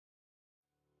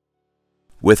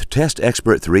With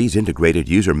testXpert 3's integrated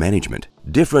user management,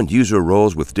 different user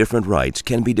roles with different rights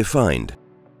can be defined.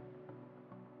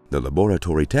 The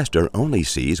laboratory tester only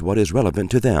sees what is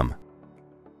relevant to them,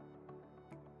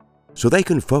 so they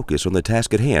can focus on the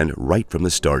task at hand right from the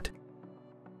start.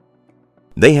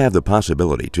 They have the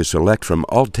possibility to select from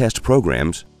all test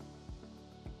programs,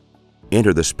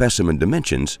 enter the specimen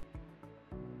dimensions,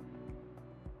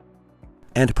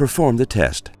 and perform the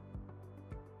test.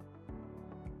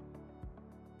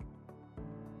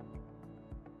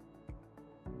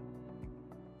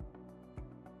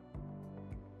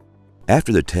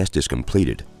 After the test is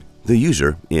completed, the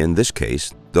user, in this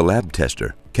case the lab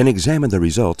tester, can examine the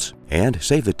results and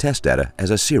save the test data as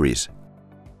a series.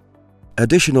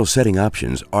 Additional setting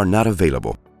options are not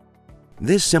available.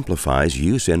 This simplifies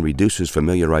use and reduces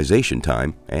familiarization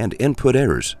time and input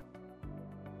errors.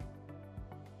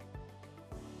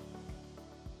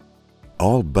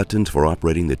 All buttons for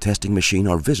operating the testing machine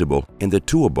are visible in the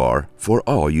toolbar for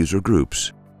all user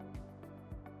groups.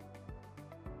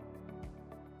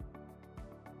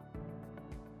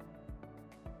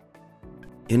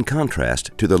 In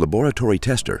contrast to the laboratory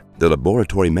tester, the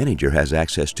laboratory manager has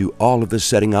access to all of the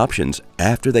setting options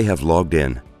after they have logged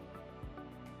in,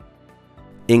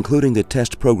 including the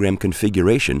test program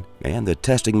configuration and the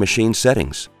testing machine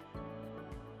settings.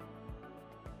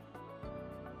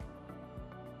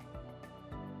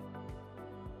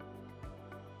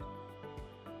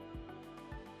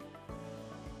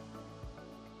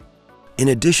 In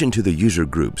addition to the user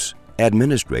groups,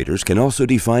 administrators can also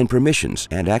define permissions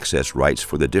and access rights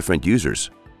for the different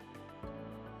users.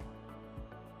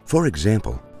 For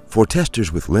example, for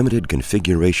testers with limited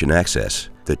configuration access,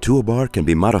 the toolbar can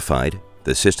be modified,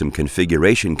 the system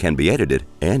configuration can be edited,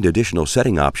 and additional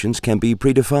setting options can be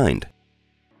predefined.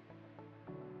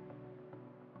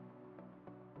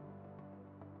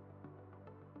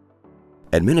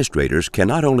 Administrators can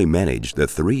not only manage the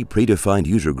 3 predefined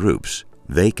user groups,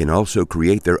 they can also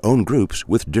create their own groups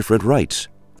with different rights.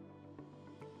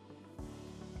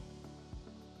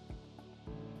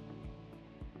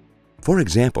 For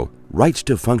example, rights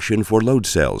to function for load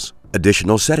cells,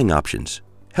 additional setting options,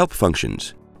 help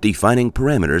functions, defining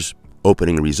parameters,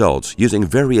 opening results using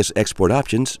various export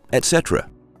options, etc.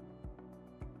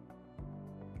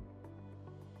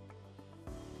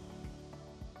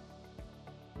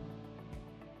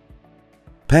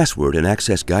 Password and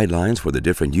access guidelines for the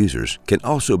different users can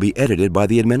also be edited by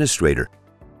the administrator.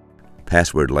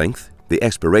 Password length, the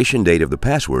expiration date of the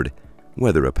password,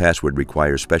 whether a password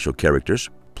requires special characters,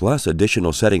 plus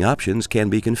additional setting options can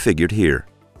be configured here.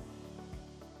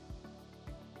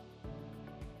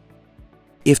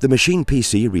 If the machine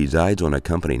PC resides on a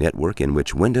company network in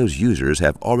which Windows users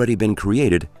have already been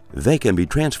created, they can be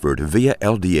transferred via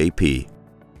LDAP.